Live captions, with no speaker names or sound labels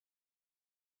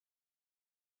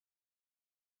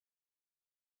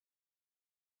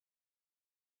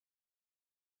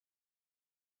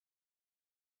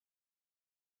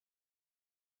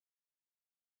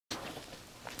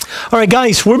All right,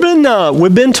 guys, we've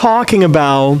been talking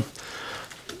about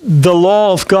the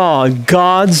law of God,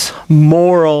 God's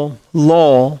moral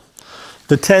law,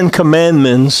 the Ten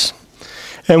Commandments,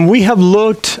 and we have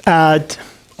looked at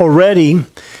already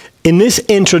in this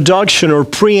introduction or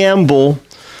preamble,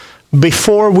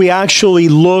 before we actually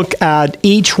look at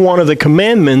each one of the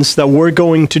commandments that we're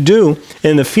going to do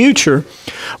in the future,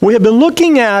 we have been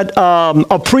looking at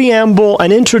a preamble,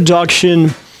 an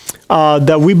introduction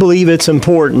that we believe it's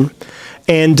important.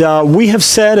 And we have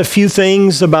said a few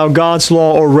things about God's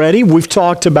law already. We've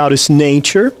talked about its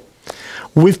nature.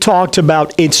 We've talked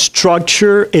about its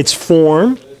structure, its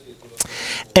form.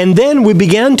 And then we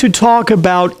began to talk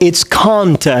about its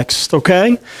context,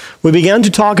 okay? We began to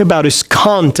talk about its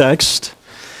context.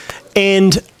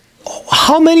 And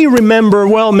how many remember,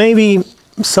 well, maybe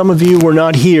some of you were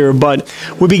not here, but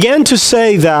we began to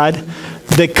say that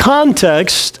the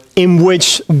context in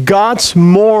which God's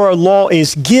moral law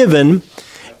is given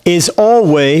is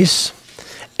always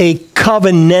a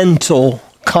covenantal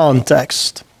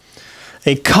context.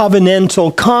 A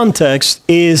covenantal context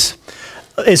is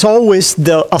always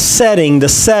the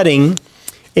setting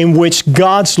in which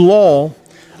God's law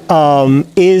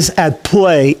is at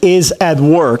play, is at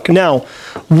work. Now,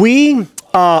 we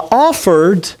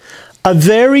offered a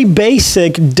very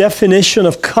basic definition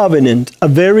of covenant, a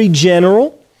very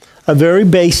general, a very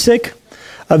basic,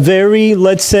 a very,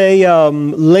 let's say,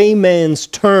 layman's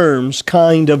terms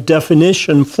kind of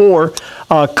definition for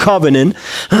covenant.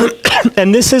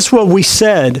 And this is what we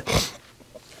said.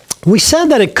 We said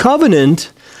that a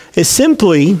covenant is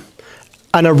simply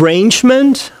an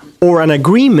arrangement or an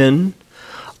agreement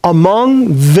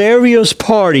among various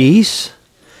parties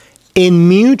in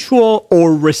mutual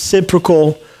or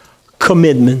reciprocal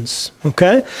commitments,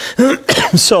 okay?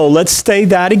 So let's state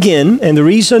that again. And the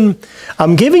reason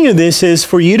I'm giving you this is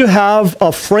for you to have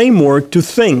a framework to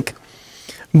think.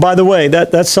 By the way,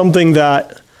 that's something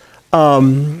that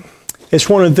it's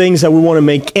one of the things that we want to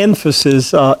make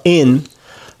emphasis in,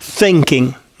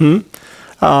 thinking.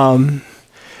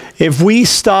 If we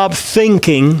stop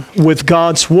thinking with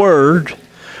God's Word,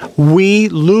 we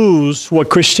lose what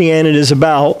Christianity is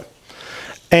about.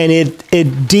 And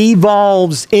it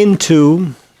devolves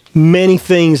into many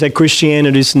things that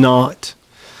Christianity is not.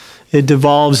 It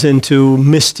devolves into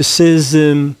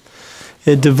mysticism.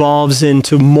 It devolves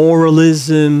into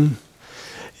moralism.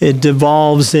 It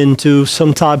devolves into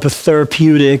some type of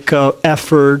therapeutic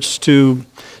efforts to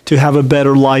have a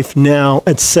better life now,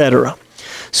 etc.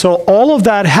 So all of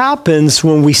that happens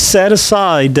when we set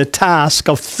aside the task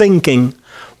of thinking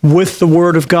with the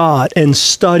Word of God and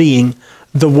studying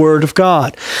the Word of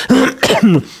God.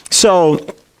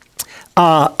 So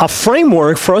a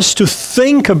framework for us to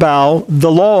think about the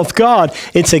law of God,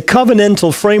 it's a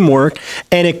covenantal framework,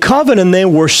 and a covenant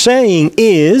then we're saying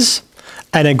is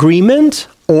an agreement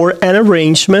or an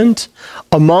arrangement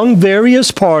among various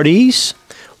parties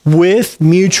with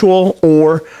mutual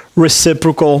or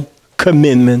reciprocal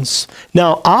commitments.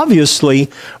 Now, obviously,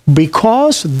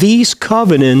 because these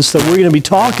covenants that we're going to be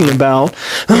talking about,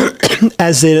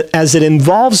 as it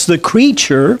involves the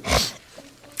creature,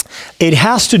 it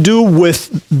has to do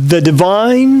with the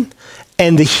divine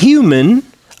and the human,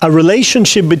 a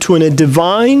relationship between a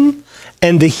divine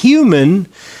and the human.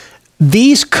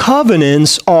 These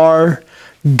covenants are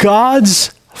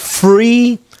God's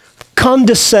free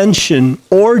condescension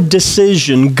or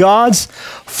decision, God's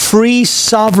free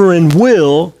sovereign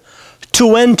will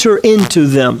to enter into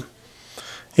them.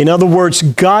 In other words,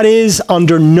 God is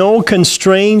under no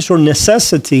constraints or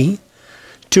necessity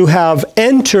to have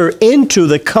entered into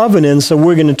the covenants that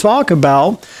we're going to talk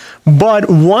about, but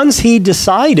once He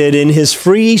decided in His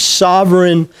free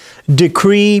sovereign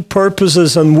decree,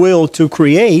 purposes, and will to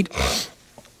create,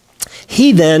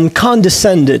 He then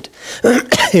condescended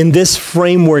in this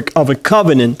framework of a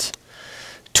covenant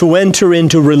to enter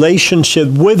into relationship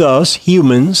with us,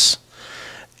 humans,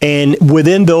 and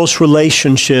within those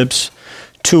relationships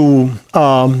to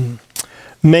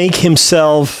make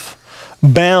Himself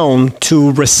bound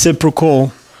to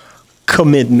reciprocal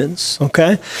commitments,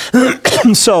 okay?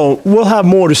 So we'll have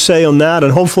more to say on that,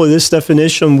 and hopefully this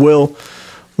definition will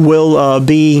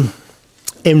be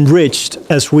enriched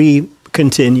as we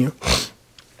continue.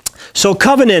 So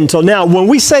covenantal. Now, when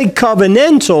we say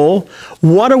covenantal,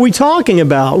 what are we talking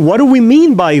about? What do we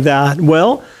mean by that?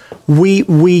 Well,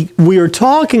 we are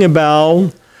talking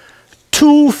about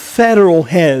two federal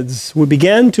heads. We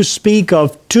began to speak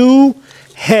of two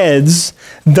heads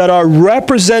that are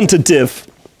representative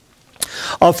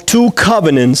of two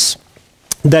covenants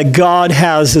that God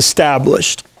has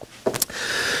established.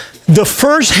 The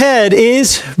first head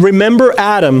is, remember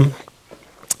Adam.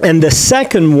 and the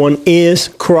second one is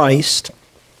Christ.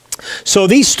 So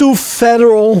these two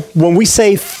federal, when we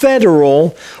say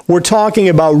federal, we're talking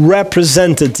about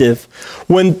representative.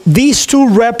 When these two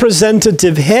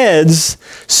representative heads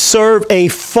serve a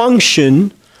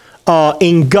function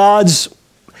in God's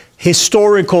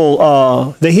historical,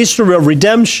 the history of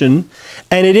redemption,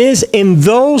 and it is in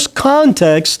those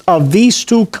contexts of these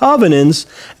two covenants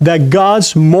that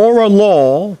God's moral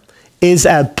law is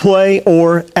at play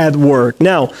or at work.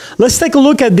 Now, let's take a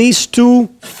look at these two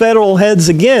federal heads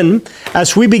again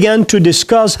as we began to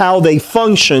discuss how they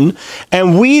function.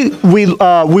 And we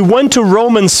went to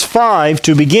Romans 5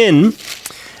 to begin.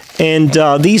 And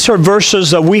these are verses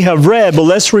that we have read, but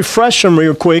let's refresh them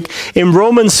real quick. In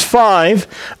Romans 5,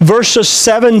 verses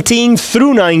 17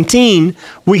 through 19,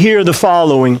 we hear the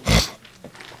following.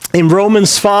 In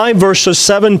Romans 5, verses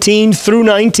 17 through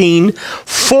 19,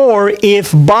 for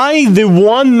if by the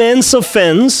one man's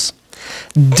offense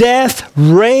death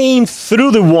reigned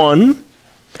through the one,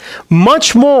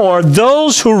 much more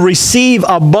those who receive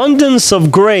abundance of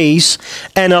grace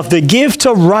and of the gift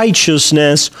of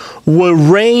righteousness will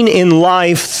reign in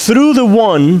life through the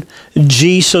one,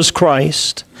 Jesus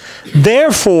Christ.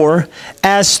 Therefore,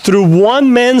 as through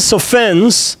one man's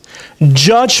offense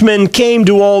judgment came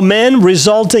to all men,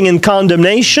 resulting in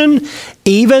condemnation,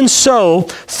 even so,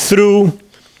 through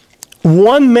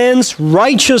one man's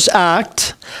righteous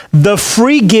act, the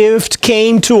free gift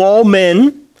came to all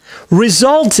men,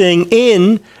 resulting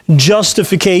in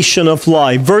justification of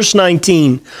life. Verse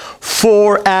 19,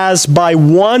 for as by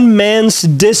one man's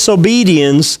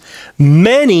disobedience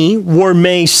many were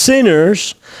made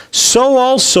sinners, so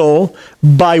also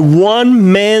by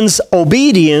one man's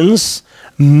obedience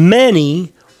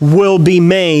many will be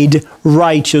made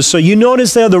righteous. So you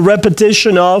notice there the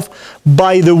repetition of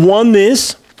by the one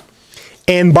this,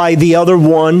 and by the other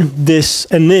one this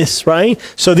and this, right?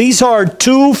 So these are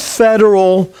two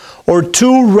federal or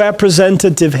two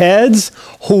representative heads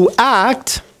who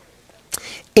act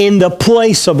in the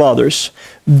place of others.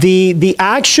 The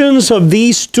actions of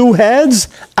these two heads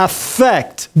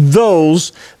affect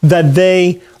those that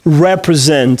they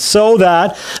represent, so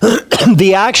that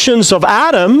the actions of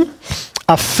Adam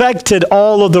affected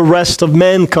all of the rest of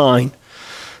mankind.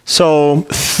 So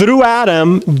through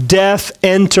Adam, death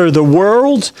entered the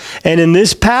world, and in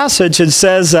this passage it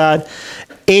says that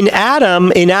in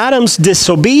Adam's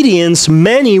disobedience,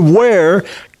 many were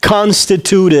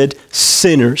constituted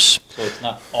sinners. So it's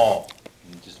not all,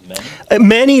 just many?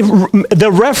 Many,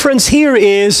 the reference here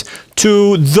is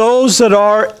to those that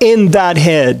are in that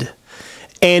head.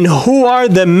 And who are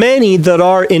the many that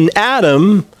are in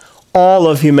Adam? All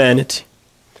of humanity.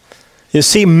 You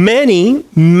see, many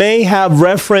may have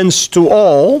reference to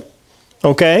all,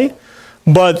 okay?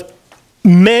 But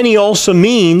many also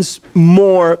means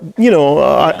more,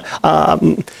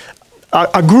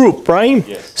 a group, right?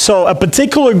 Yes. So a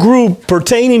particular group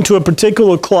pertaining to a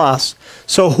particular class.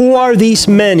 So who are these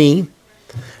many?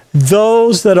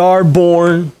 Those that are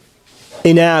born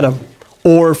in Adam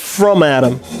or from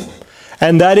Adam.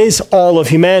 And that is all of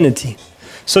humanity.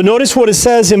 So notice what it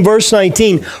says in verse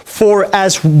 19. For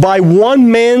as by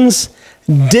one man's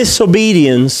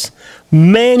disobedience,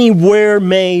 many were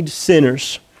made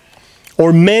sinners.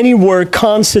 Or many were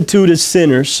constituted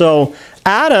sinners. So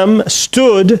Adam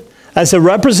stood as a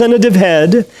representative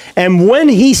head. And when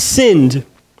he sinned,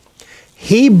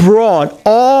 he brought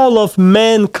all of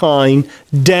mankind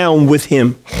down with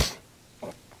him.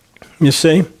 You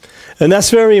see? And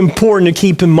that's very important to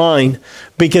keep in mind,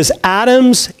 because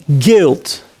Adam's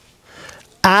guilt,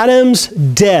 Adam's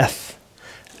death,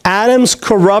 Adam's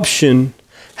corruption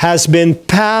has been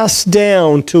passed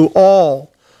down to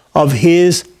all of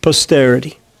his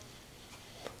posterity.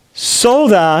 So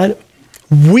that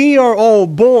we are all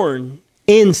born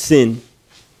in sin.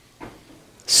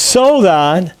 So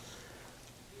that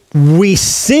we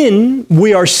sin,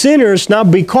 we are sinners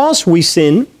not because we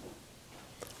sin.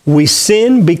 We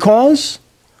sin because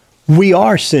we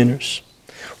are sinners.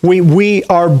 We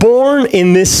are born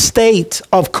in this state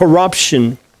of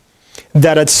corruption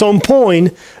that at some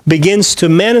point begins to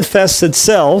manifest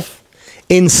itself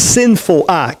in sinful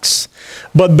acts.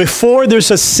 But before there's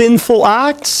a sinful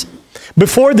act,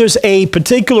 before there's a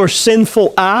particular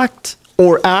sinful act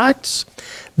or acts,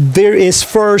 there is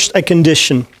first a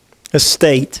condition, a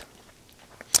state.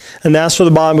 And that's what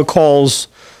the Bible calls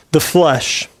the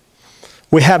flesh.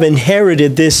 We have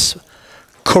inherited this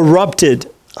corrupted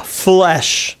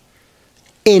flesh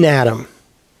in Adam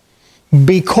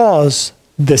because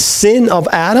the sin of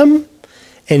Adam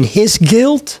and his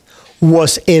guilt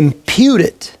was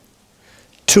imputed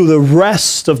to the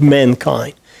rest of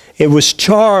mankind. It was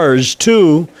charged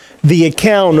to the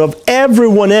account of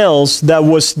everyone else that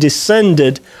was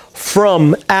descended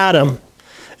from Adam.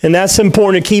 And that's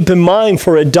important to keep in mind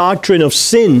for a doctrine of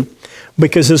sin,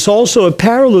 because it's also a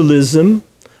parallelism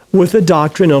with the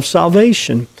doctrine of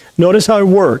salvation. Notice how it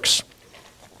works.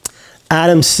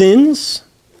 Adam sins,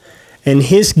 and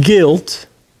his guilt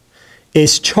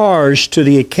is charged to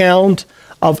the account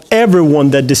of everyone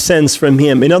that descends from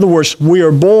him. In other words, we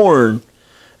are born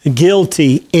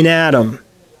guilty in Adam.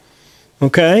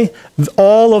 Okay?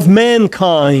 All of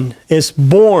mankind is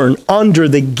born under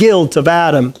the guilt of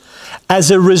Adam. As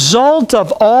a result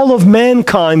of all of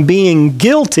mankind being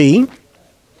guilty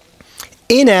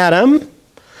in Adam,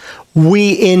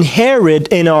 we inherit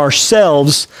in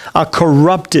ourselves a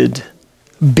corrupted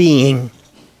being.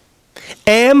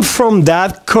 And from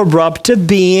that corrupted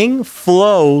being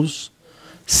flows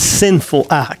sinful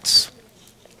acts.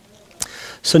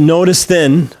 So notice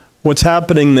then what's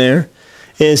happening there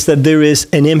is that there is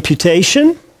an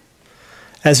imputation.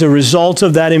 As a result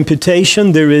of that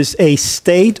imputation, there is a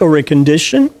state or a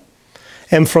condition.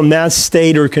 And from that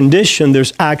state or condition,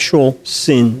 there's actual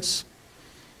sins.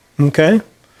 Okay?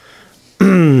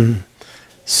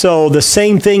 So the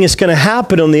same thing is going to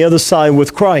happen on the other side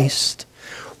with Christ.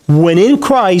 When in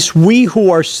Christ, we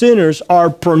who are sinners are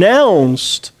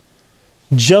pronounced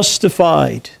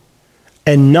justified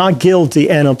and not guilty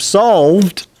and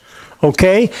absolved,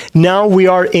 okay? Now we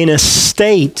are in a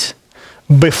state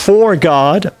before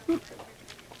God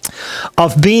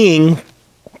of being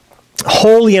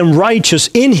holy and righteous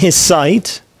in His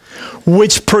sight,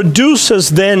 which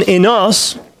produces then in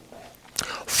us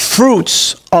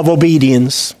fruits of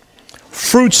obedience,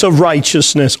 fruits of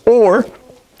righteousness, or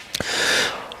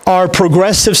our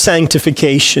progressive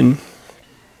sanctification.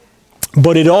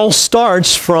 But it all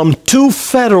starts from two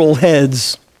federal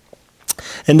heads,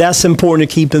 and that's important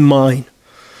to keep in mind.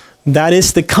 That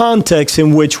is the context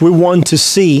in which we want to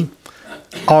see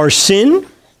our sin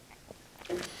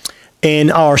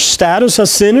and our status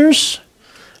as sinners,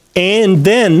 and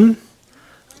then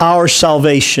our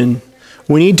salvation.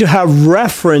 We need to have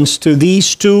reference to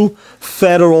these two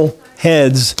federal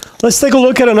heads. Let's take a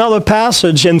look at another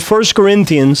passage in 1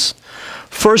 Corinthians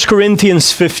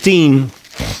 15.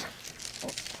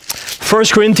 1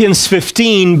 Corinthians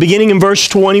 15, beginning in verse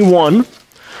 21.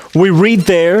 We read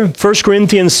there, 1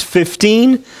 Corinthians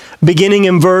 15, beginning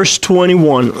in verse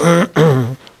 21.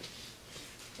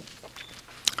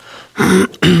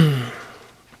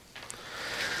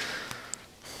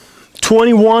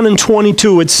 21 and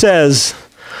 22, it says,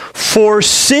 "For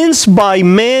since by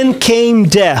man came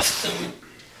death,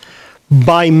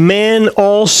 by man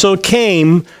also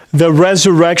came the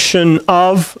resurrection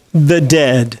of the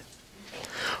dead."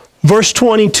 Verse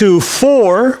 22,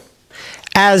 "For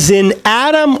as in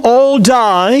Adam all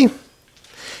die,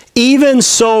 even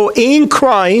so in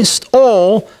Christ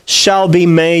all shall be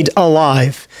made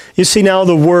alive." You see now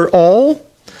the word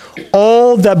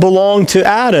all that belong to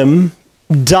Adam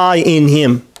die in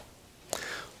him.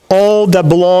 All that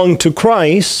belong to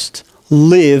Christ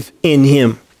live in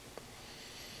him.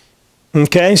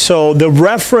 Okay, so the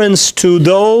reference to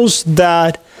those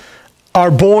that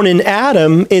are born in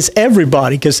Adam is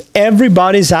everybody, because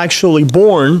everybody's actually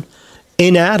born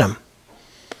in Adam.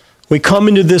 We come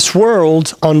into this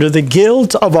world under the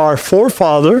guilt of our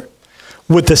forefather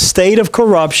with the state of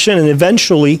corruption, and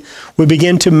eventually we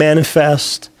begin to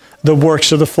manifest the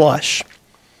works of the flesh.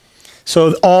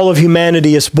 So all of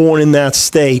humanity is born in that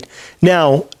state.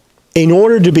 Now, in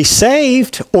order to be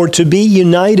saved or to be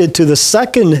united to the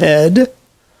second head,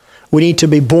 we need to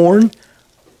be born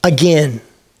again.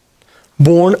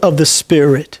 Born of the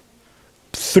Spirit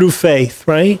through faith,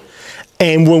 right?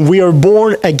 And when we are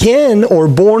born again or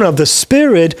born of the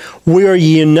Spirit, we are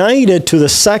united to the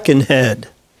second head.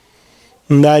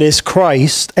 And that is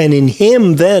Christ. And in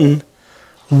Him then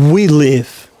we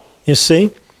live. You see?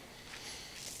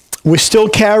 We still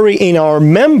carry in our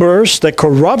members the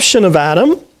corruption of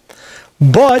Adam,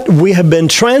 but we have been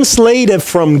translated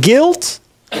from guilt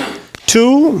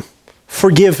to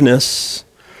forgiveness,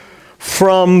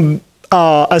 from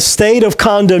a state of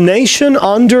condemnation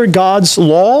under God's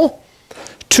law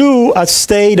to a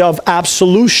state of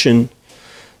absolution,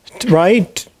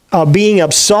 right? Being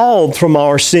absolved from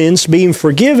our sins, being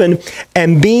forgiven,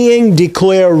 and being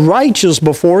declared righteous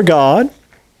before God.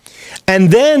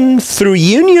 And then through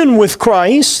union with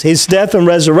Christ, His death and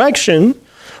resurrection,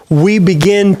 we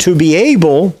begin to be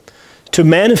able to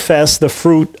manifest the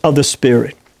fruit of the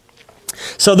Spirit.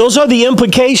 So those are the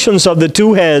implications of the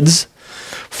two heads.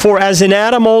 For as in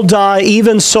Adam all die,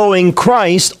 even so in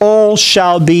Christ all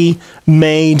shall be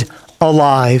made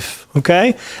alive.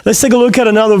 Okay? Let's take a look at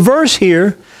another verse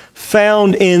here.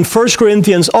 found in 1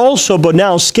 Corinthians also, but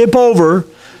now skip over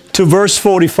to verse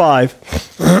 45.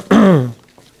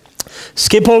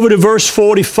 Skip over to verse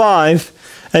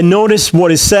 45 and notice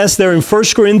what it says there in 1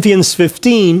 Corinthians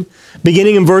 15,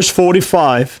 beginning in verse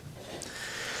 45.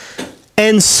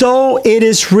 And so it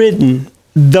is written,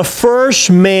 the first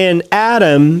man,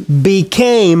 Adam,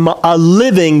 became a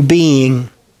living being.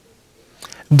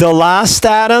 The last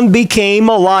Adam became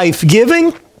a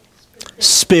life-giving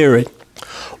spirit.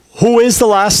 Who is the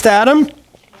last Adam?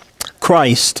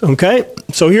 Christ, okay?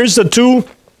 So here's the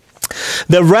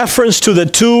reference to the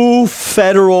two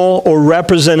federal or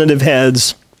representative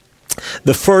heads.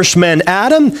 The first man,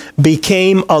 Adam,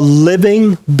 became a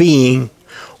living being.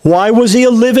 Why was he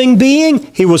a living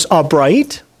being? He was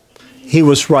upright. He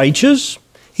was righteous.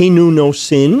 He knew no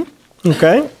sin.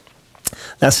 Okay?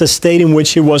 That's the state in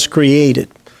which he was created.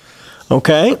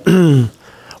 Okay?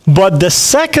 But the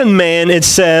second man, it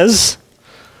says,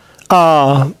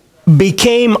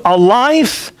 became a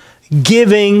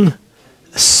life-giving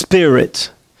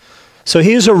spirit. So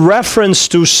here's a reference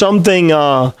to something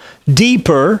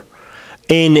deeper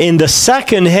in the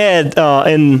second head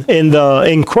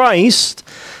in Christ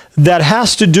that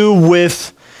has to do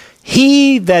with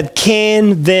he that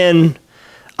can then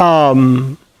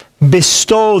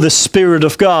bestow the Spirit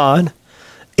of God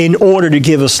in order to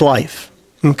give us life.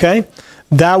 Okay?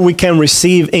 That we can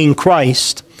receive in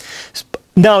Christ.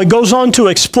 Now it goes on to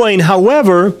explain,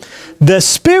 however, the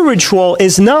spiritual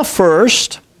is not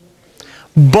first,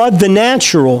 but the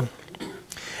natural.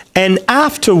 And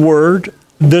afterward,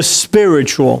 the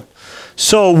spiritual.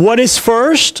 So what is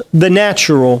first? The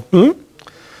natural.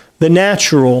 The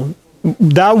natural.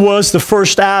 That was the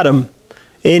first Adam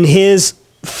in his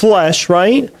flesh,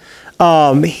 right?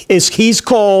 He's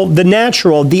called the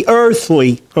natural, the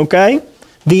earthly, okay?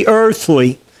 The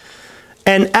earthly.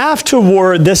 And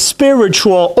afterward, the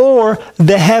spiritual or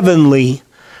the heavenly.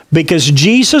 Because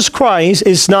Jesus Christ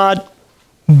is not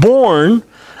born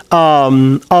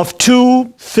of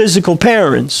two physical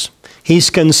parents. He's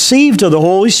conceived of the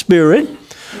Holy Spirit.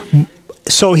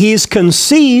 So he is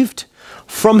conceived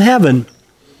from heaven.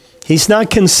 He's not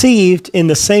conceived in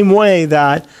the same way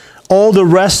that all the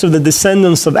rest of the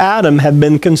descendants of Adam have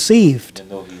been conceived.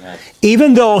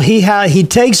 Even though he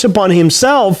takes upon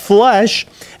himself flesh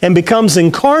and becomes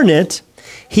incarnate,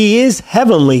 he is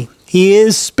heavenly. He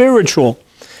is spiritual.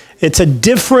 It's a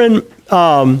different,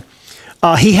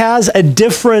 he has a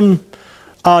different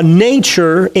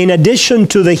nature in addition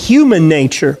to the human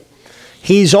nature.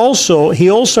 He also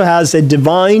has a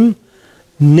divine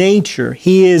nature.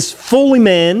 He is fully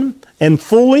man and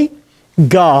fully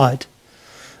God.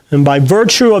 And by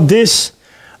virtue of this,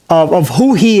 of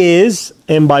who he is,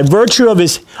 and by virtue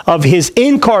of his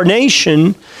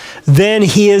incarnation, then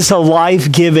he is a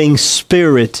life-giving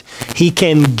spirit. He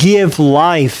can give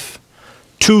life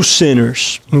to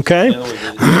sinners. Okay? In other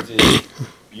words,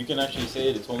 you can actually say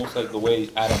it's almost like the way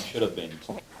Adam should have been.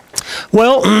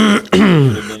 Well, should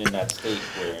have been in that state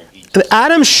where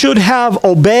Adam should have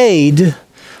obeyed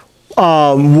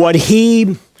what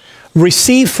he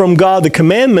received from God, the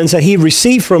commandments that he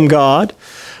received from God.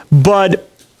 But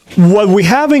what we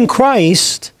have in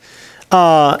Christ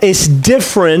is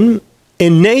different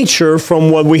in nature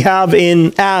from what we have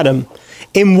in Adam.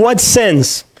 In what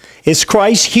sense? Is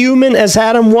Christ human as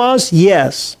Adam was?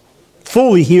 Yes,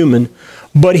 fully human.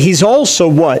 But he's also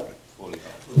what?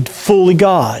 Fully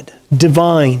God,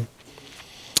 divine.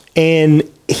 And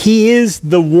he is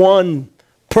the one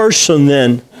person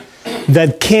then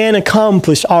that can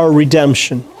accomplish our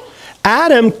redemption.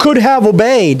 Adam could have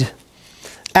obeyed.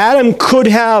 Adam could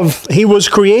have, he was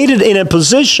created in a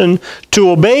position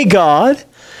to obey God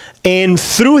and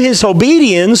through his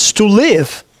obedience to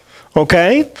live.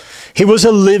 Okay? He was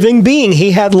a living being.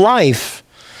 He had life.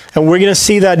 And we're going to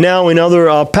see that now in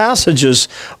other passages.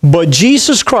 But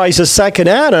Jesus Christ, the second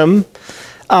Adam,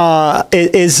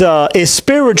 is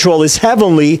spiritual, is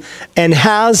heavenly, and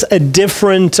has a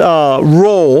different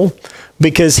role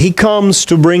because he comes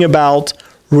to bring about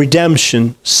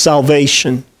redemption,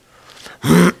 salvation.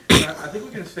 I think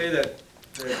we can say that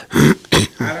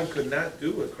Adam could not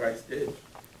do what Christ did.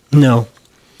 No.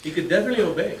 He could definitely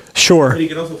obey. Sure. But he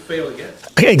can also fail again.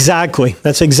 Exactly.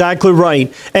 That's exactly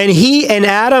right. And he and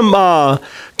Adam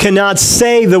cannot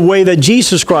save the way that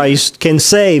Jesus Christ can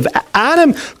save.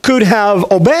 Adam could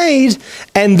have obeyed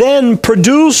and then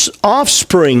produce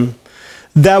offspring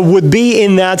that would be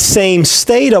in that same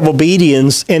state of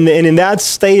obedience and in that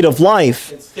state of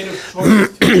life. Instead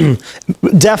of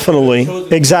choice. Definitely.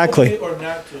 Exactly. Or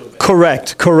not to obey.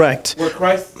 Correct. Where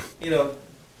Christ,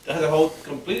 That's a whole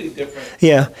completely different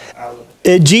Yeah. outlook.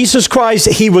 Jesus Christ,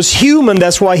 he was human,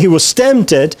 that's why he was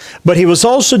tempted, but he was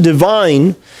also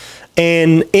divine.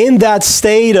 And in that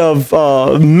state of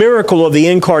miracle of the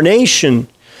incarnation,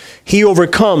 he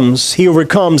overcomes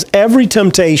every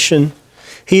temptation.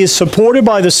 He is supported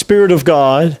by the Spirit of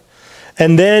God,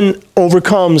 and then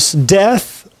overcomes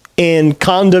death and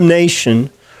condemnation,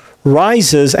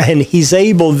 rises, and he's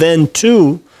able then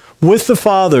to, with the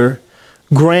Father,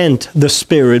 grant the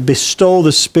Spirit, bestow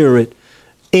the Spirit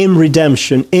in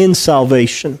redemption, in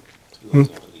salvation.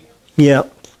 Yeah.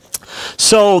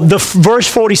 So the verse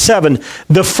 47,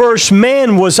 the first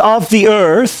man was of the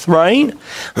earth, right?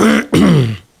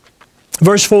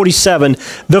 Verse 47,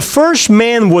 the first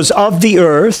man was of the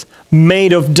earth,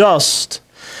 made of dust.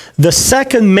 The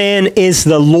second man is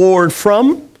the Lord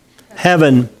from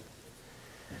heaven.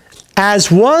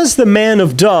 As was the man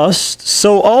of dust,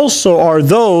 so also are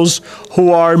those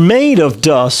who are made of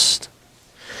dust.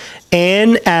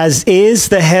 And as is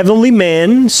the heavenly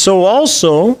man, so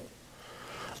also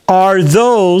are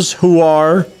those who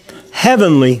are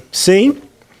heavenly. See?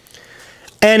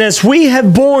 And as we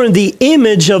have borne the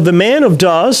image of the man of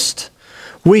dust,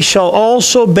 we shall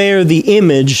also bear the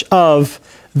image of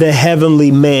the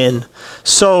heavenly man.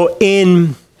 So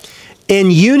in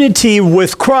unity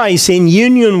with Christ, in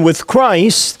union with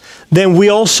Christ, then we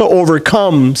also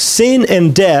overcome sin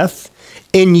and death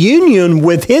in union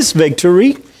with his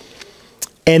victory.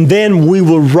 And then we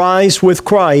will rise with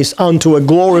Christ unto a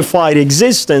glorified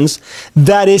existence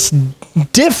that is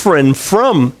different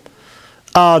from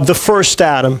the first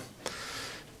Adam.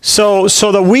 So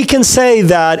that we can say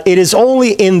that it is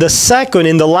only in the second,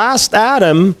 in the last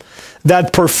Adam,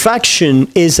 that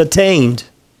perfection is attained.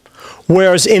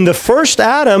 Whereas in the first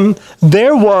Adam,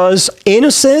 there was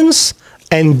innocence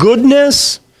and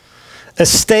goodness, a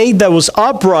state that was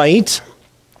upright,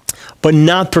 but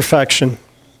not perfection.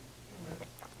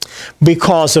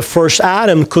 Because the first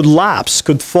Adam could lapse,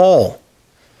 could fall.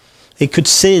 It could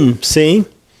sin, see?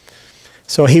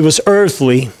 So he was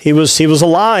earthly. He was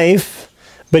alive,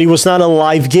 but he was not a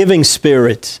life-giving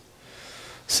spirit.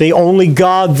 See, only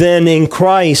God then in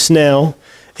Christ now,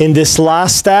 in this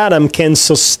last Adam, can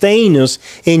sustain us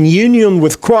in union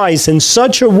with Christ in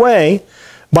such a way,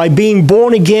 by being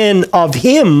born again of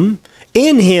him,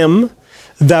 in him,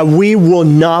 that we will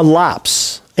not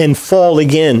lapse and fall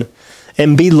again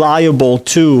and be liable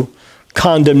to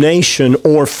condemnation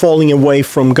or falling away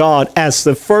from God as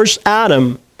the first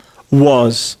Adam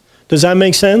was. Does that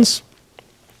make sense?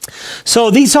 So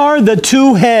these are the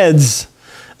two heads,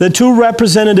 the two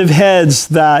representative heads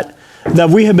that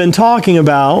we have been talking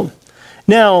about.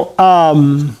 Now,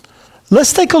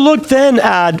 let's take a look then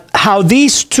at how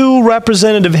these two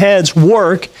representative heads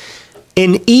work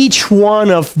in each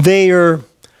one of their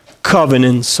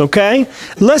covenants, okay?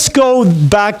 Let's go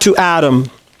back to Adam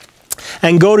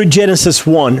and go to Genesis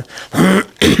 1.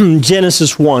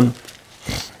 Genesis 1.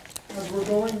 As we're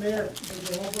going there,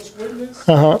 the Jehovah's Witness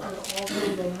and also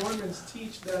the Mormons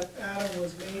teach that Adam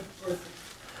was made perfect.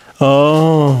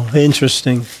 Oh,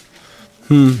 interesting.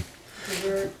 Because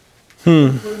they're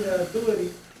putting the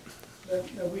ability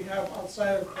that we have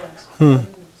outside of Christ.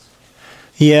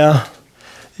 Yeah.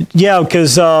 Yeah,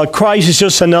 because Christ is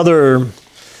just another,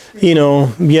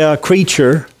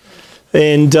 creature.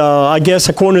 And I guess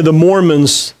according to the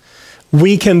Mormons,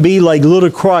 we can be like little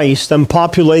Christ and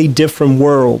populate different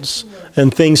worlds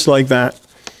and things like that.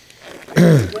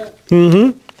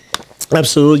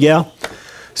 Absolutely, yeah.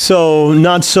 So,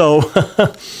 not so.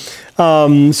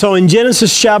 So in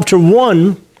Genesis chapter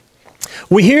 1,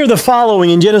 we hear the following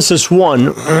in Genesis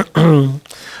 1,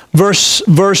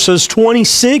 verses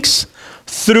 26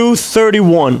 through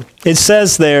 31. It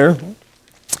says there,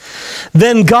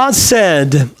 "Then God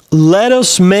said, let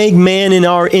us make man in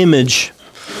our image,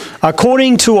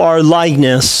 according to our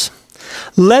likeness.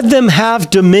 Let them have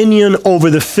dominion over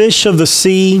the fish of the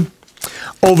sea,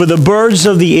 over the birds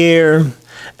of the air,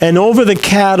 and over the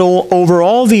cattle, over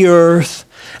all the earth,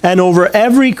 and over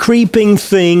every creeping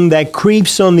thing that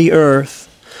creeps on the earth.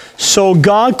 So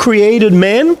God created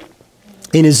man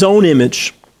in his own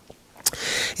image.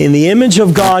 In the image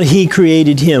of God he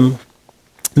created him.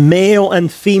 Male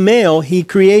and female he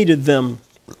created them.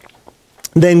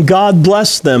 Then God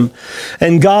blessed them,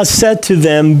 and God said to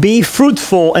them, be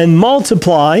fruitful and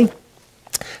multiply,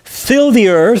 fill the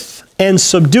earth and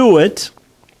subdue it,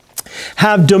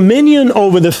 have dominion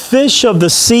over the fish of the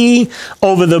sea,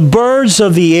 over the birds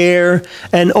of the air,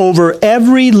 and over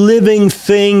every living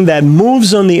thing that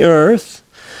moves on the earth.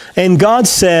 And God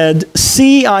said,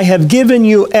 see, I have given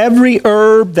you every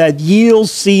herb that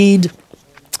yields seed,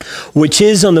 which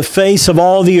is on the face of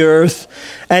all the earth,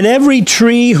 and every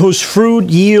tree whose fruit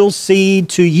yields seed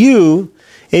to you,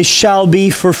 it shall be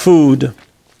for food.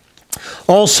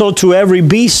 Also to every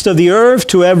beast of the earth,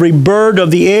 to every bird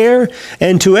of the air,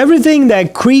 and to everything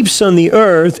that creeps on the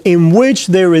earth, in which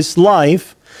there is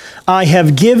life, I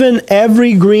have given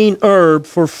every green herb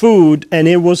for food, and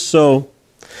it was so.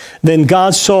 Then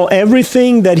God saw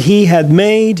everything that he had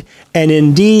made, and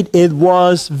indeed it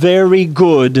was very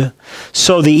good.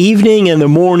 So the evening and the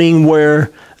morning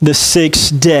were the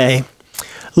sixth day.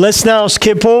 Let's now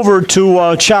skip over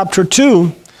to chapter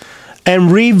 2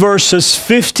 and read verses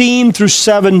 15 through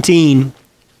 17.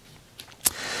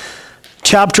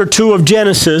 Chapter 2 of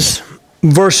Genesis,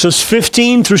 verses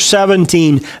 15 through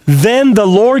 17. Then the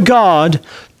Lord God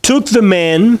took the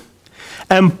man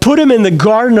and put him in the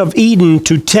Garden of Eden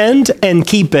to tend and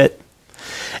keep it.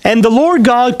 And the Lord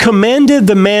God commanded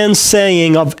the man,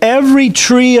 saying, of every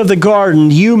tree of the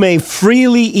garden you may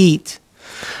freely eat,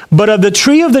 but of the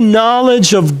tree of the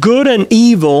knowledge of good and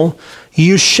evil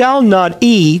you shall not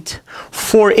eat,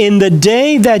 for in the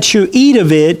day that you eat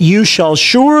of it you shall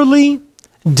surely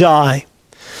die.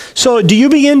 So do you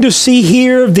begin to see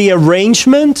here the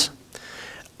arrangement,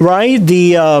 right?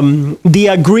 The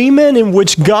agreement in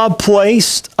which God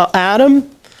placed Adam?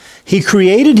 He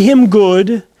created him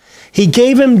good. He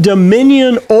gave him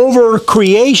dominion over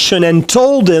creation and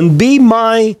told him, be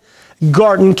my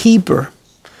garden keeper.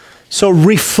 So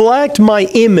reflect my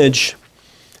image,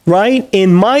 right?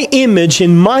 In my image,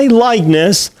 in my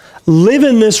likeness, live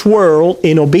in this world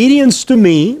in obedience to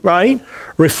me, right?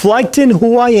 Reflecting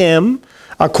who I am,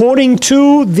 according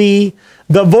to the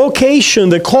vocation,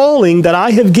 the calling that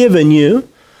I have given you.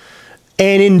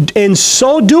 And in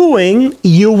so doing,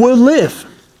 you will live.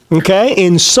 Okay?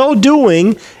 In so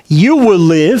doing, you will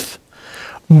live.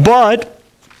 But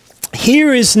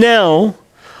here is now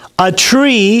a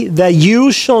tree that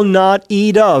you shall not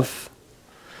eat of.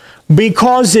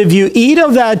 Because if you eat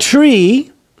of that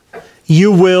tree,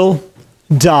 you will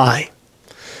die.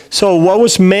 So what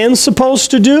was man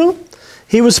supposed to do?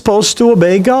 He was supposed to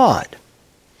obey God.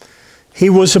 He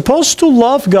was supposed to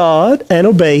love God and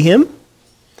obey him.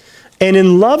 And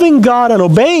in loving God and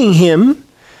obeying him,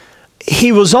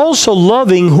 he was also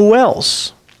loving who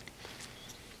else?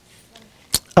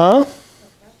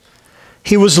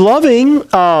 He was loving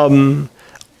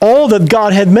all that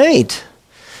God had made.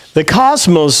 The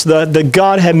cosmos that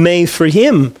God had made for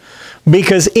him.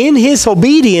 Because in his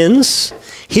obedience,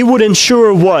 he would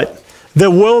ensure what?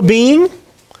 The well-being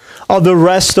of the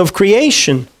rest of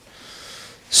creation.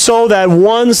 So that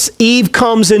once Eve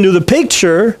comes into the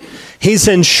picture, he's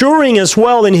ensuring as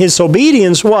well in his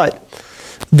obedience what?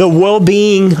 The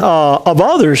well-being of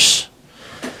others.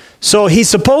 So he's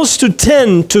supposed to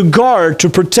tend, to guard, to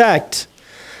protect,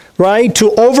 right?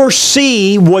 To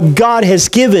oversee what God has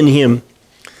given him.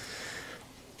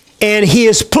 And he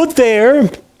is put there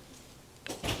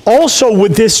also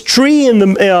with this tree in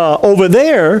the over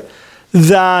there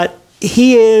that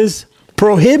he is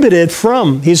prohibited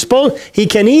from. He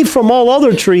can eat from all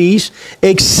other trees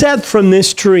except from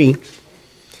this tree.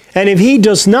 And if he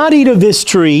does not eat of this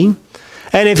tree,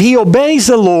 and if he obeys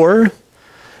the Lord,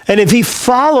 and if he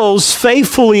follows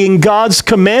faithfully in God's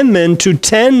commandment to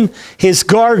tend his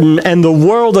garden and the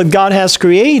world that God has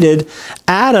created,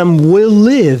 Adam will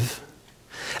live.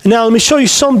 Now let me show you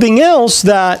something else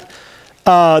that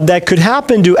could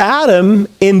happen to Adam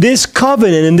in this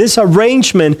covenant, in this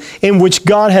arrangement in which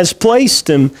God has placed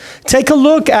him. Take a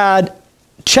look at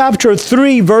chapter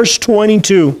 3, verse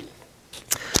 22.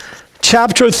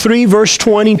 Chapter 3, verse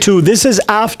 22. This is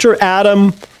after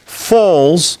Adam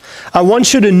falls. I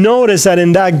want you to notice that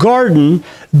in that garden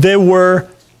there were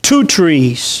two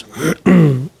trees.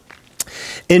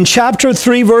 In chapter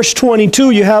 3, verse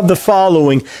 22, you have the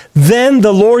following. Then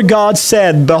the Lord God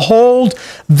said, behold,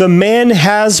 the man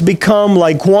has become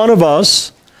like one of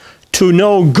us, to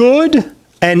know good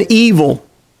and evil.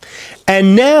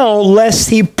 And now, lest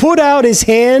he put out his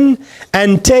hand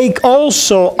and take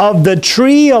also of the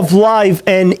tree of life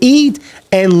and eat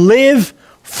and live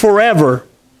forever.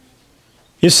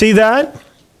 You see that?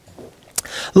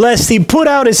 Lest he put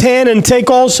out his hand and take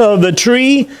also of the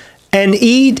tree and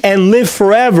eat and live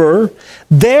forever.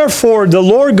 Therefore the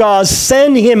Lord God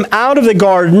sent him out of the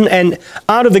garden and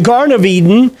out of the Garden of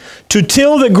Eden to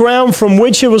till the ground from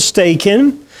which it was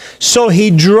taken. So he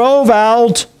drove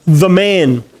out the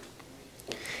man.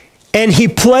 And he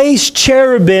placed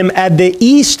cherubim at the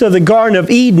east of the Garden of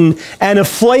Eden and a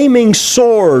flaming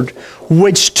sword,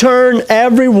 which turned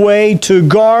every way to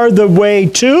guard the way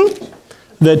to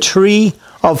the tree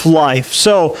of life.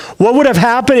 So what would have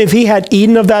happened if he had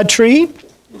eaten of that tree?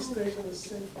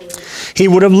 he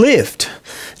would have lived.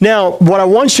 Now, what I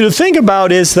want you to think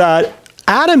about is that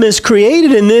Adam is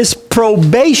created in this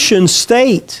probation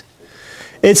state.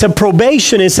 It's a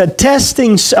probation, it's a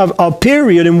testing a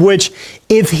period in which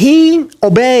if he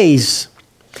obeys,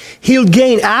 he'll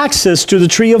gain access to the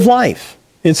tree of life.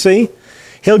 You see?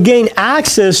 He'll gain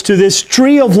access to this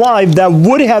tree of life that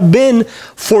would have been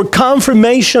for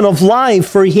confirmation of life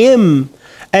for him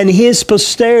and his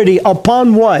posterity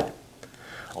upon what?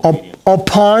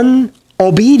 Upon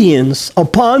obedience,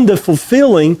 upon the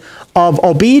fulfilling of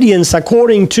obedience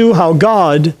according to how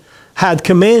God had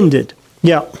commanded.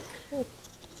 Yeah.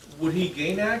 Would he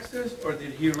gain access, or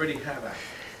did he already have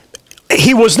access?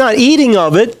 He was not eating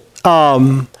of it.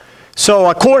 So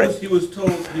according, He was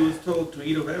told to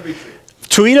eat of every tree.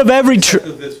 To eat of every tree,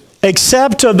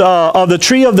 except of the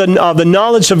tree of the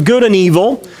knowledge of good and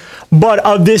evil. But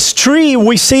of this tree,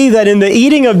 we see that in the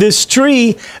eating of this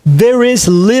tree, there is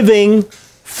living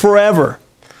forever.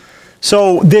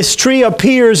 So this tree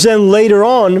appears then later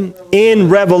on in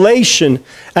Revelation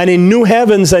and in new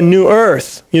heavens and new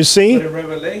earth. You see? But in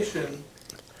Revelation,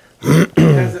 it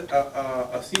has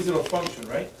a seasonal function,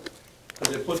 right?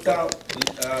 Because it puts out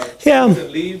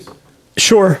leaves.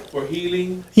 Sure. For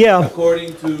healing. Yeah.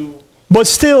 According to. But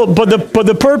still, but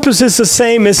the purpose is the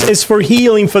same. Is for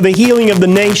healing, for the healing of the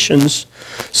nations.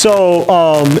 So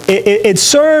it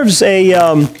serves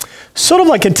a sort of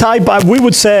like a type. We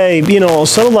would say,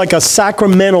 sort of like a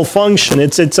sacramental function.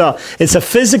 It's a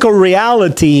physical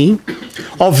reality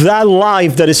of that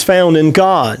life that is found in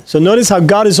God. So notice how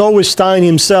God is always tying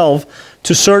himself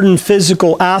to certain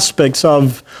physical aspects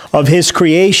of his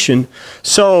creation.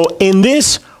 So in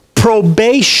this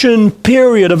probation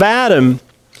period of Adam,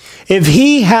 if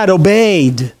he had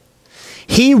obeyed,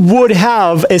 he would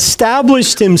have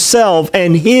established himself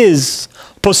and his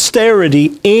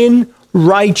posterity in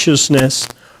righteousness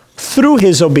through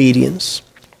his obedience.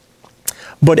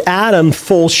 But Adam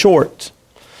falls short,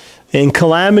 and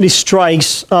calamity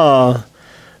strikes the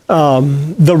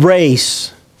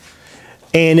race.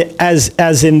 And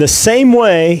as in the same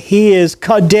way, he is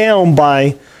cut down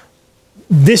by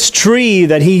this tree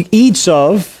that he eats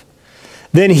of,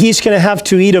 then he's going to have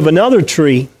to eat of another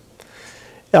tree,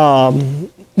 so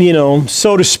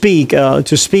to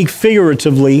speak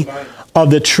figuratively,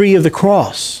 of the tree of the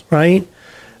cross, right?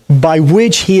 By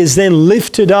which he is then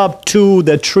lifted up to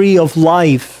the tree of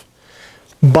life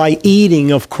by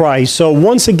eating of Christ. So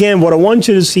once again, what I want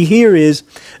you to see here is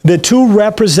the two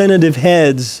representative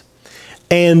heads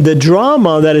and the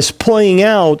drama that is playing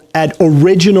out at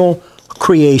original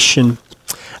creation.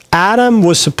 Adam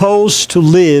was supposed to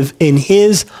live in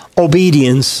his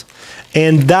obedience,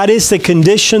 and that is the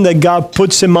condition that God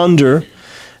puts him under.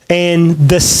 And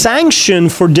the sanction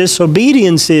for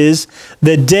disobedience is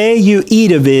the day you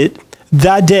eat of it,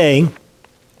 that day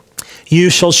you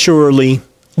shall surely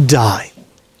die.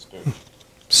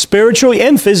 Spiritually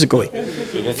and physically.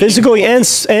 Physically and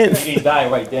he die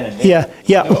right then and there.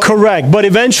 Yeah, correct. But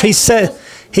eventually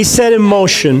he set in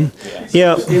motion.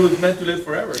 Yeah. He was meant to live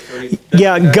forever. So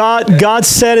God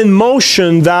set in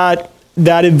motion that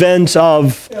event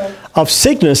of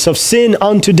sickness, of sin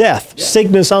unto death,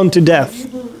 sickness unto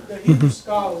death. The Hebrew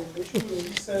scholar, he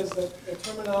says that the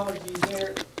terminology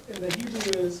there in the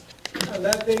Hebrew is, on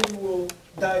that day you will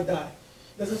die.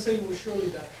 Doesn't say you will surely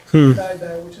die.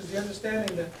 Die, which is the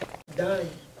understanding that dying,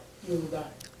 you will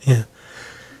die. Yeah.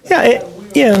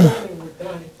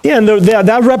 Yeah, and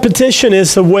that repetition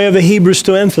is the way of the Hebrews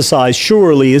to emphasize,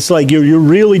 surely. It's like you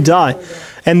really die.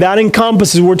 And that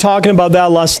encompasses, we're talking about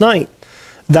that last night,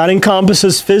 that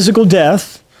encompasses physical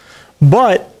death,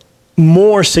 but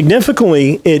more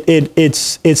significantly,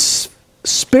 it's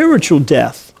spiritual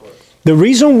death. The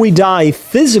reason we die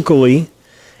physically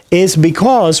is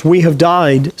because we have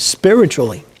died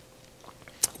spiritually.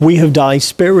 We have died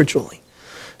spiritually.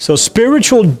 So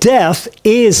spiritual death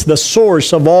is the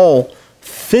source of all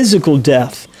physical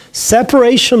death.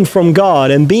 Separation from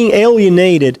God and being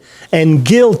alienated and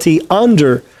guilty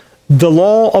under the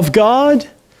law of God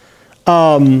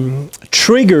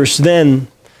triggers then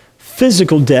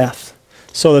physical death.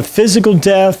 So the physical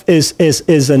death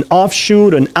is an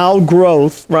offshoot, an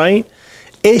outgrowth, right?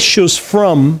 Issues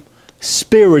from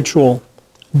spiritual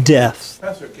death.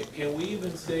 Pastor, can we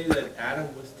even say that Adam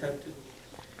was tempted?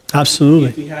 Absolutely.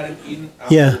 If he hadn't eaten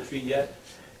out of the tree yet?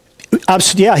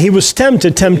 Absolutely. Yeah, he was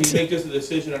tempted. Did he make just a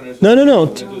decision on his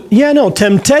No. Yeah, no.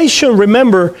 Temptation,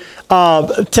 remember,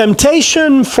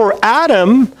 temptation for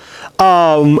Adam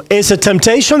is a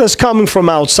temptation that's coming from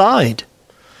outside.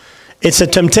 It's a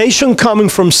temptation coming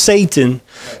from Satan.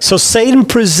 So Satan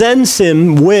presents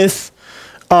him with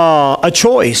a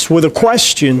choice, with a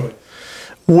question.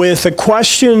 with a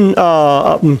question,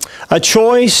 a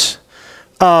choice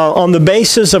on the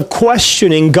basis of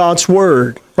questioning God's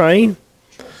word, right?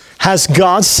 Has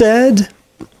God said?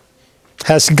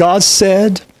 Has God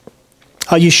said?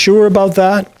 Are you sure about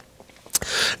that?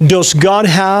 Does God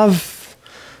have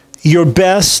your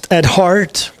best at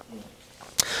heart?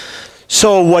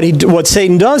 So what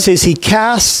Satan does is he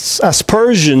casts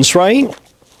aspersions, right,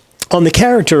 on the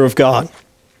character of God,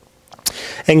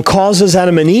 and causes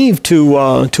Adam and Eve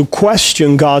to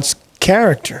question God's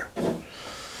character.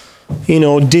 You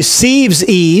know, deceives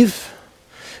Eve,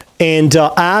 and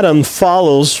Adam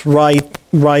follows right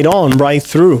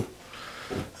through.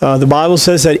 The Bible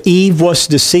says that Eve was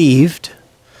deceived,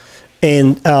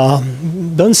 and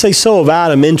doesn't say so of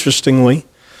Adam, interestingly.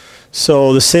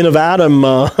 So the sin of Adam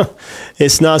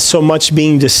is not so much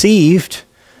being deceived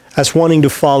as wanting to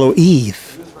follow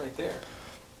Eve. It is right there.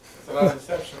 It's a lot of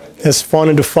deception right there. As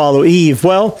wanting to follow Eve.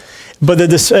 Well, but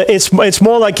it's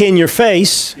more like in your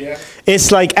face. Yeah.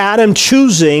 It's like Adam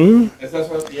choosing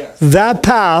Yes. that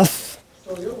path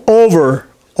over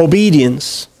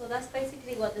obedience. So that's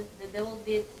basically what the devil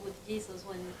did with Jesus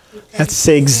when he tempted That's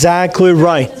exactly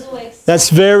right. him to do That's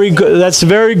very good. That's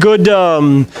very good.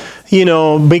 You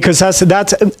know, because that's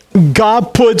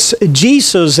God puts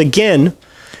Jesus again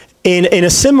in a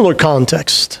similar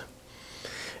context,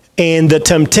 and the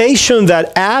temptation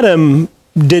that Adam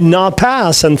did not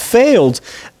pass and failed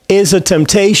is a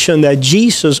temptation that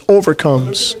Jesus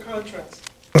overcomes. Look at the contrast.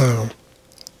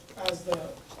 As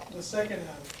the second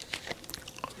Adam.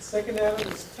 The second Adam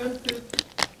is tempted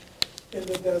in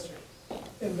the desert,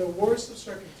 in the worst of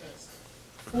circumstances,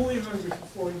 fully hungry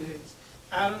for 40 days.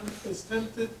 Adam is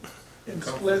tempted in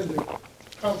splendor,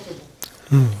 comfortable,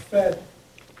 fed.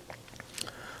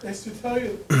 It's to tell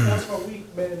you that's how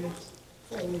weak man is.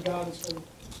 Only God is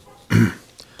holy.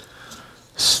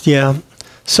 Yeah.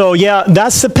 So yeah,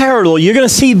 that's the parallel. You're going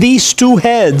to see these two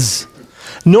heads.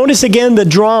 Notice again the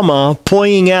drama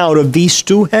playing out of these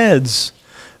two heads.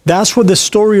 That's what the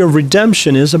story of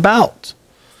redemption is about.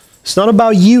 It's not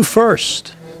about you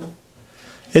first.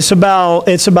 It's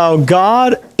about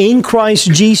God in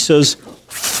Christ Jesus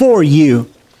for you.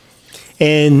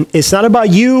 And it's not about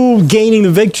you gaining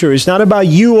the victory. It's not about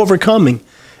you overcoming.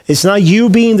 It's not you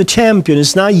being the champion.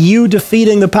 It's not you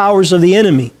defeating the powers of the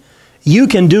enemy. You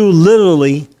can do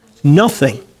literally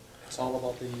nothing. It's all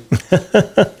about the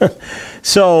you.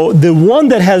 So the one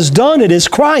that has done it is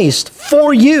Christ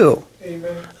for you.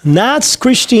 Amen. And that's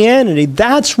Christianity.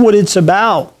 That's what it's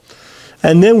about.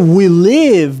 And then we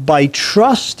live by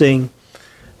trusting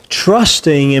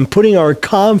and putting our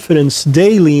confidence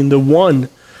daily in the one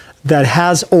that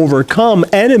has overcome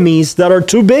enemies that are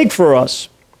too big for us.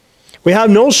 We have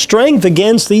no strength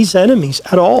against these enemies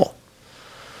at all.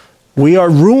 We are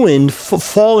ruined,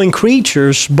 fallen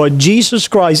creatures, but Jesus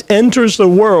Christ enters the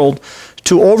world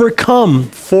to overcome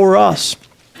for us.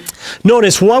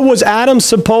 Notice, what was Adam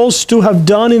supposed to have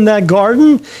done in that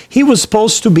garden? He was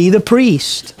supposed to be the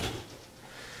priest.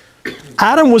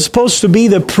 Adam was supposed to be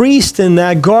the priest in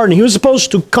that garden. He was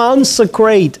supposed to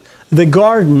consecrate the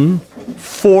garden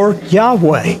for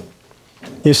Yahweh.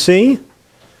 You see?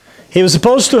 He was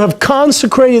supposed to have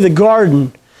consecrated the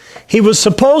garden. He was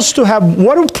supposed to have,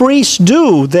 what do priests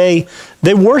do? They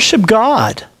worship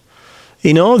God.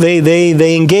 You know,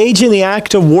 they engage in the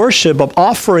act of worship, of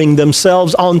offering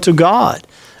themselves unto God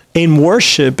in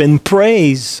worship and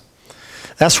praise.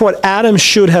 That's what Adam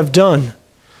should have done.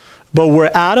 But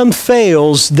where Adam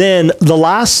fails, then the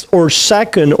last or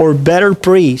second or better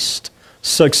priest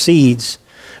succeeds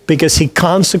because he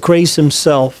consecrates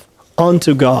himself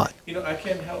unto God. You know, I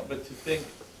can't help but to think,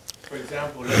 for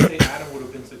example, let's say Adam would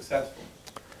have been successful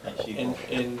in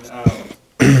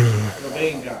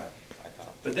obeying God.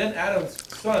 But then Adam's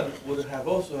son would have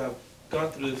also have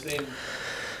gone through the same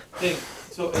thing.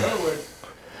 So in other words,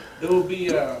 there will be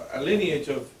a lineage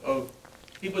of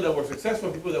people that were successful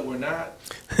and people that were not.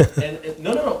 And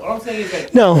no. All I'm saying is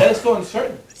that that's so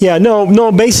uncertain. Yeah,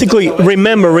 no. Basically,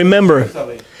 remember,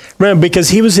 because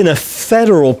he was in a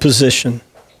federal position.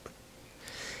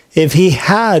 If he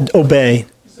had obeyed,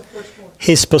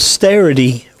 his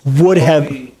posterity would have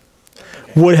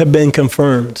been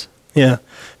confirmed. Yeah,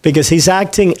 because he's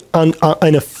acting in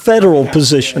a federal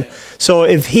position. So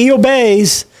if he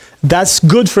obeys, that's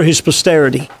good for his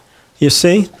posterity. You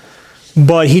see?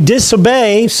 But he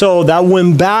disobeyed, so that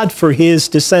went bad for his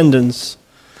descendants.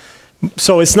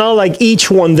 So it's not like each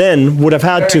one then would have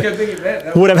had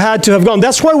to have gone.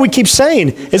 That's why we keep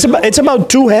saying it's about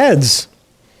two heads.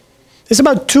 It's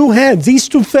about two heads. These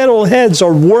two federal heads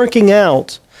are working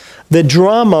out the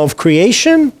drama of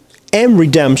creation and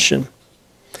redemption.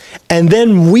 And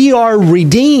then we are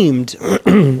redeemed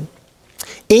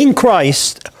in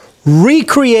Christ,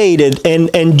 recreated,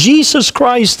 and Jesus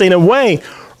Christ, in a way,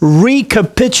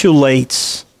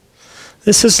 recapitulates.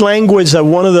 This is language that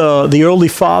one of the early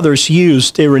fathers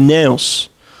used, Irenaeus,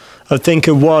 I think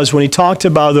it was, when he talked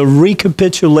about the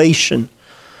recapitulation.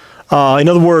 In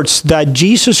other words, that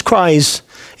Jesus Christ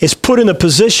is put in the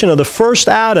position of the first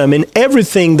Adam in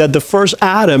everything that the first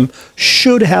Adam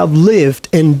should have lived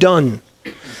and done.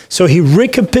 So he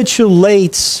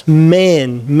recapitulates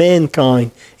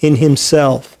mankind in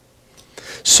himself,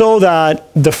 so that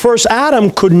the first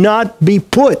Adam could not be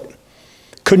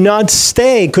could not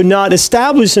stay, could not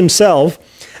establish himself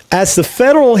as the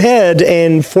federal head,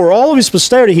 and for all of his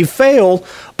posterity he failed,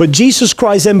 but Jesus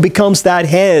Christ then becomes that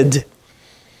head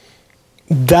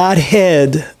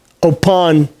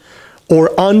upon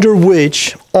or under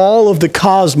which all of the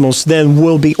cosmos then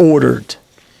will be ordered.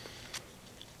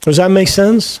 Does that make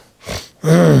sense?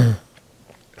 So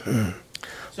when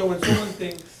someone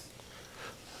thinks,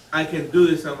 I can do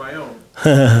this on my own.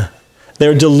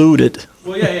 They're deluded.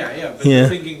 Well, yeah. But they're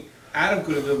thinking, Adam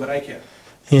could have done it, but I can't.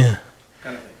 Yeah.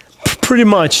 Kind of thing. Pretty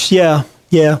much, yeah.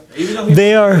 Even though he's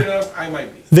They are. good enough, I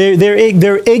might be.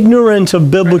 They're ignorant of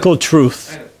biblical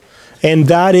truth. And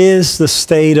that is the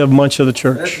state of much of the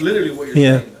church. That's literally what you're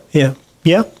saying, though.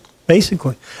 Yeah,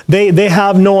 basically. They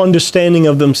have no understanding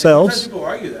of themselves. Sometimes people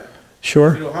argue that.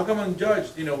 Sure. How come I'm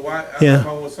judged? Why?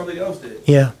 How what somebody else did?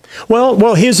 Yeah.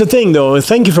 Well, here's the thing, though.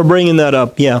 Thank you for bringing that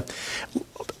up. Yeah.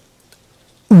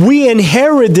 We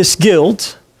inherit this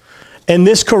guilt and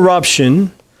this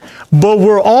corruption, but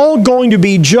we're all going to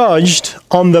be judged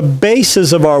on the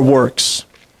basis of our works.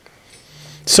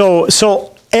 So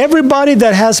everybody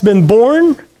that has been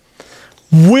born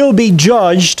will be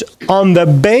judged on the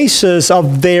basis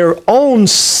of their own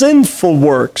sinful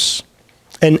works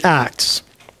and acts.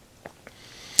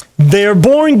 They're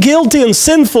born guilty and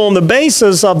sinful on the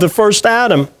basis of the first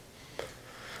Adam.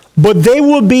 But they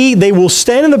will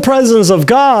stand in the presence of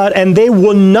God, and they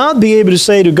will not be able to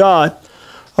say to God,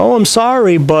 "Oh, I'm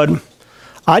sorry, but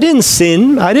I didn't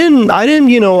sin. I couldn't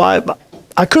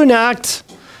act.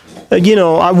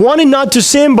 I wanted not to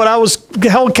sin, but I was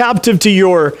held captive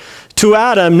to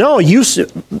Adam." No,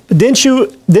 didn't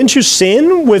you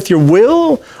sin with your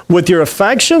will, with your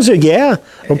affections? Yeah.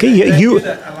 Okay.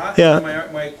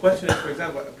 My question is, for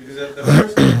example, because the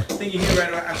first thing you hear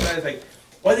right after that is like,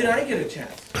 why did I get a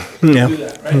chance to do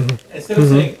that, right? Instead of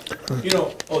saying,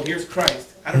 here's Christ,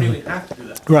 I don't even have to do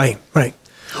that. Right.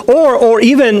 Or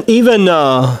even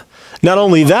not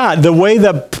only that, the way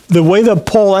that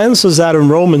Paul answers that in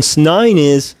Romans 9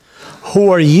 is, who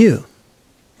are you?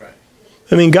 Right.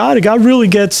 I mean, God really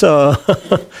gets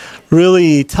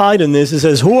really tight in this. He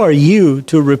says, who are you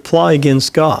to reply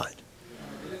against God?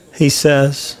 He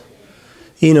says,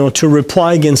 to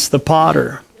reply against the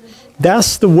potter.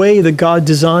 That's the way that God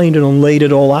designed it and laid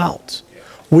it all out.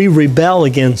 We rebel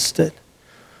against it.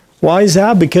 Why is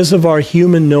that? Because of our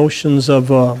human notions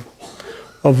of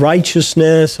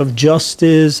righteousness, of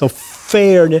justice, of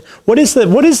fairness. What is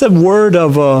the word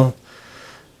of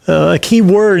a key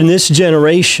word in this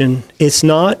generation? It's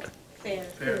not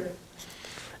Fair.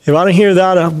 If I don't hear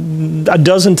that a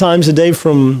dozen times a day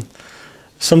from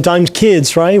sometimes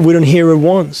kids, right? We don't hear it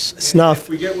once. It's not.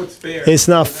 We get what's fair. It's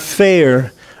not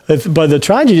fair. But the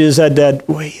tragedy is that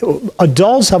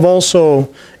adults have also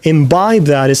imbibed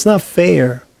that. It's not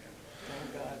fair.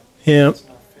 Yeah.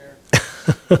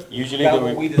 Usually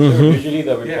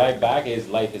the reply back is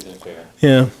life isn't fair.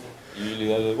 Yeah. Usually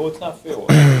they're like, it's not fair.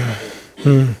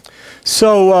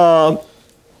 So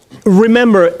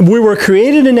remember, we were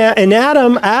created in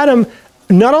Adam. Adam,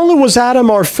 not only was Adam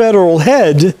our federal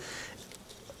head,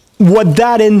 what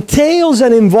that entails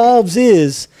and involves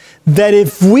is that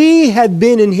if we had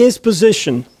been in his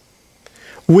position,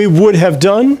 we would have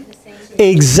done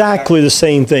exactly the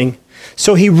same thing.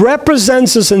 So he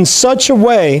represents us in such a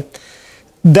way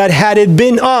that had it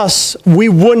been us, we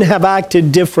wouldn't have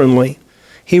acted differently.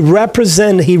 He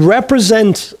represents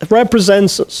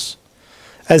us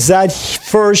as that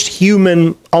first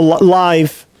human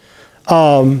alive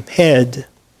head.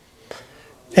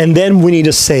 And then we need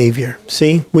a Savior.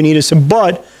 See? We need a Savior.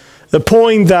 But the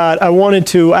point that I wanted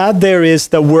to add there is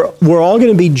that we're all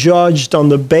going to be judged on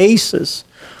the basis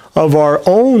of our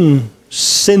own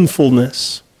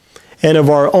sinfulness and of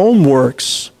our own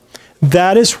works.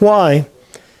 That is why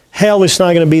hell is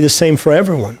not going to be the same for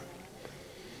everyone.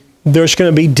 There's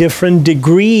going to be different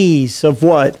degrees of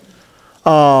what?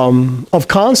 Of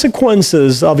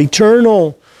consequences, of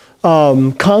eternal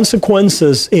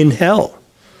consequences in hell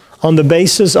on the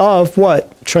basis of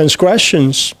what?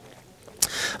 Transgressions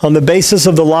on the basis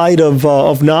of the light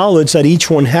of knowledge that each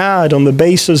one had, on the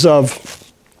basis of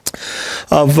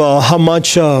how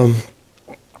much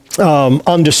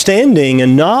understanding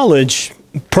and knowledge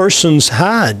persons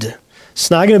had. It's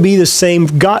not going to be the same.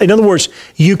 God, in other words,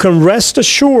 you can rest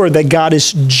assured that God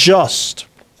is just.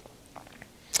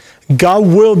 God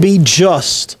will be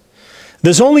just.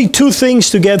 There's only two things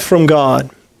to get from God.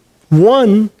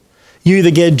 One, you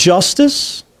either get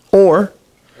justice or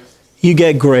you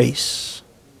get grace.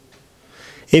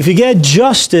 If you get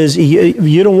justice,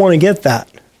 you don't want to get that.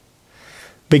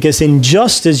 Because in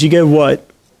justice, you get what?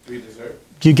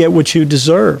 You get what you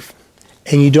deserve.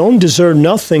 And you don't deserve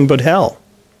nothing but hell.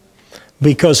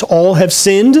 Because all have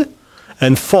sinned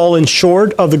and fallen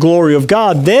short of the glory of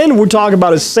God. Then we're talking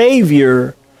about a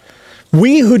Savior.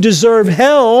 We who deserve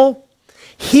hell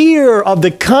hear of the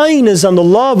kindness and the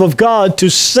love of God to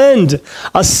send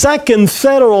a second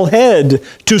federal head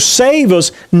to save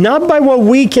us, not by what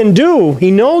we can do. He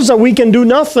knows that we can do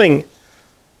nothing.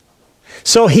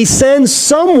 So He sends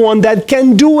someone that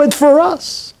can do it for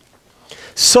us.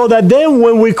 So that then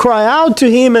when we cry out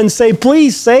to Him and say,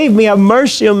 please save me, have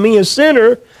mercy on me, a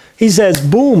sinner, He says,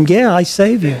 boom, yeah, I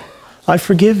save you. I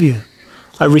forgive you.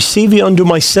 I receive you unto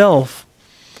myself.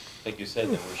 Like you said,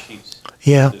 that we're sheep.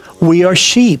 Yeah, we are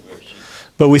sheep.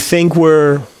 But we think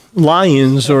we're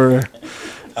lions or,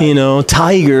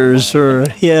 tigers or,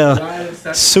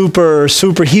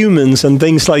 superhumans and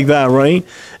things like that, right?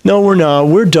 No, we're not.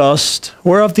 We're dust.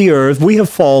 We're of the earth. We have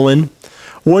fallen.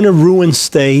 We're in a ruined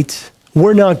state.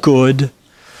 We're not good.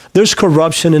 There's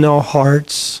corruption in our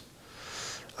hearts.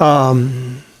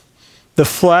 The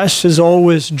flesh is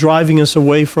always driving us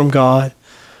away from God.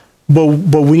 But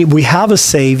we have a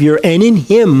Savior, and in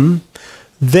Him,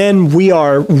 then we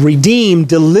are redeemed,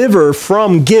 delivered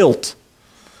from guilt,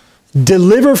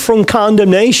 delivered from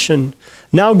condemnation.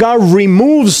 Now God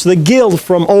removes the guilt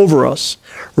from over us,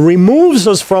 removes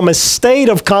us from a state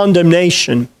of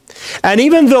condemnation. And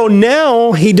even though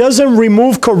now He doesn't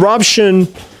remove corruption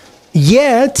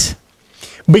yet,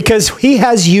 because He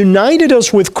has united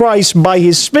us with Christ by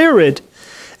His Spirit,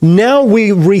 now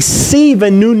we receive a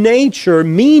new nature,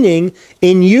 meaning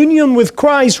in union with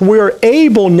Christ, we are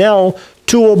able now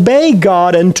to obey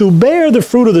God and to bear the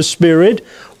fruit of the Spirit,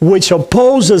 which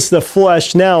opposes the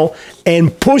flesh now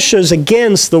and pushes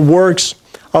against the works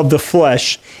of the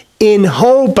flesh, in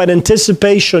hope and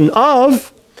anticipation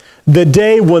of the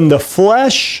day when the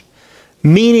flesh,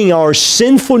 meaning our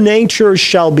sinful nature,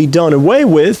 shall be done away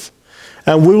with,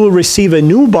 and we will receive a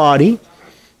new body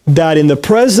that in the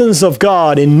presence of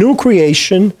God, in new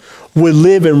creation, will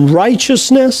live in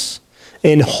righteousness,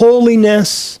 in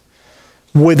holiness,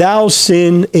 without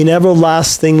sin, in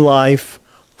everlasting life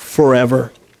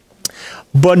forever.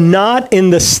 But not in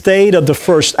the state of the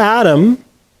first Adam,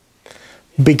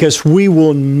 because we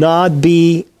will not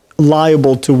be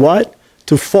liable to what?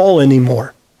 To fall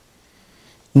anymore.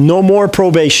 No more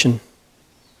probation.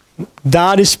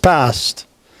 That is past.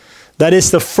 That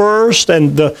is the first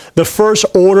and the first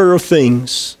order of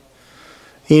things.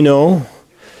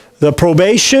 The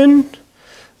probation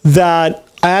that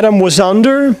Adam was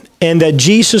under and that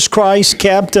Jesus Christ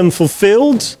kept and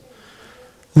fulfilled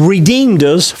redeemed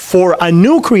us for a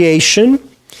new creation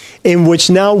in which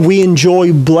now we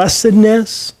enjoy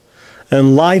blessedness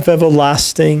and life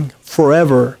everlasting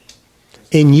forever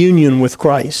in union with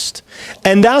Christ.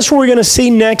 And that's what we're going to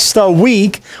see next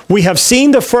week. We have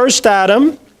seen the first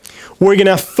Adam. We're going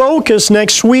to focus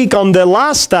next week on the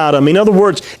last Adam. In other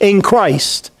words, in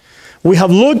Christ. We have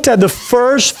looked at the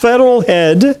first federal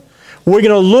head. We're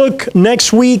going to look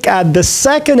next week at the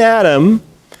second Adam.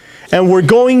 And we're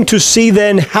going to see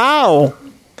then how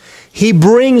He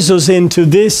brings us into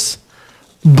this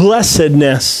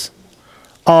blessedness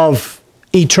of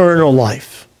eternal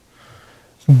life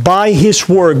by His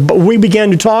work. But we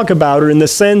began to talk about it in the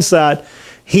sense that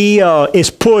He is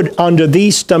put under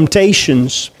these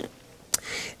temptations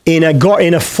in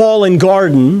a fallen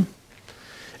garden,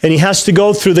 and He has to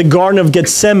go through the Garden of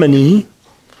Gethsemane,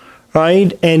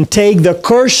 right, and take the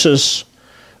curses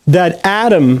that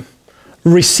Adam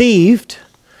received,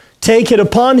 take it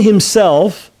upon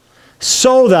Himself,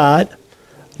 so that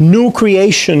new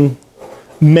creation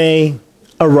may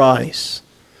arise.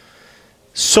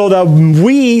 So that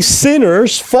we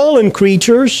sinners, fallen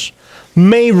creatures,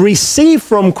 may receive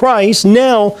from Christ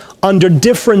now under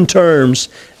different terms.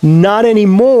 Not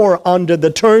anymore under the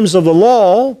terms of the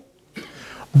law,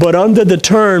 but under the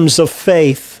terms of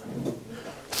faith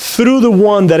through the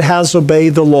one that has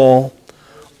obeyed the law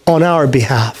on our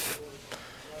behalf.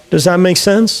 Does that make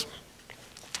sense?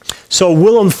 So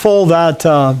we'll unfold that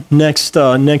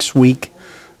next week.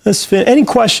 Any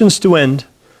questions to end?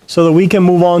 so that we can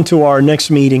move on to our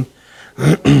next meeting.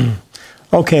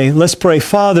 Okay, let's pray.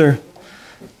 Father,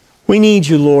 we need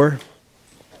you, Lord.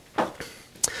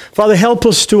 Father, help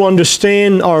us to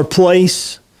understand our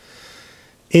place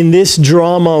in this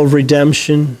drama of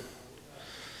redemption.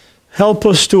 Help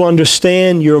us to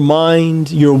understand your mind,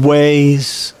 your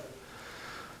ways.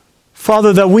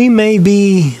 Father, that we may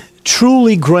be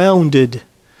truly grounded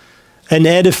and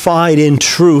edified in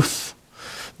truth.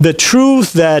 The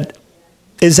truth that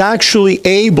is actually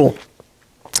able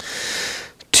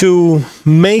to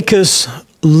make us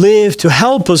live, to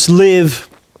help us live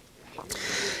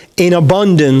in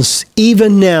abundance,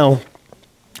 even now,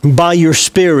 by your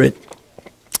Spirit.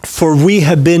 For we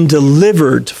have been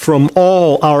delivered from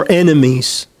all our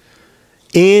enemies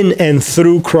in and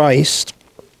through Christ.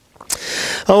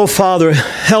 Oh, Father,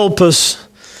 help us.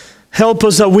 Help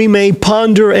us that we may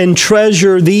ponder and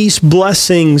treasure these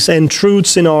blessings and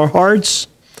truths in our hearts,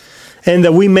 and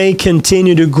that we may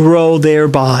continue to grow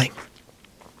thereby.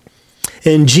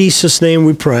 In Jesus' name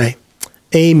we pray.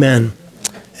 Amen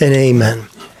and amen.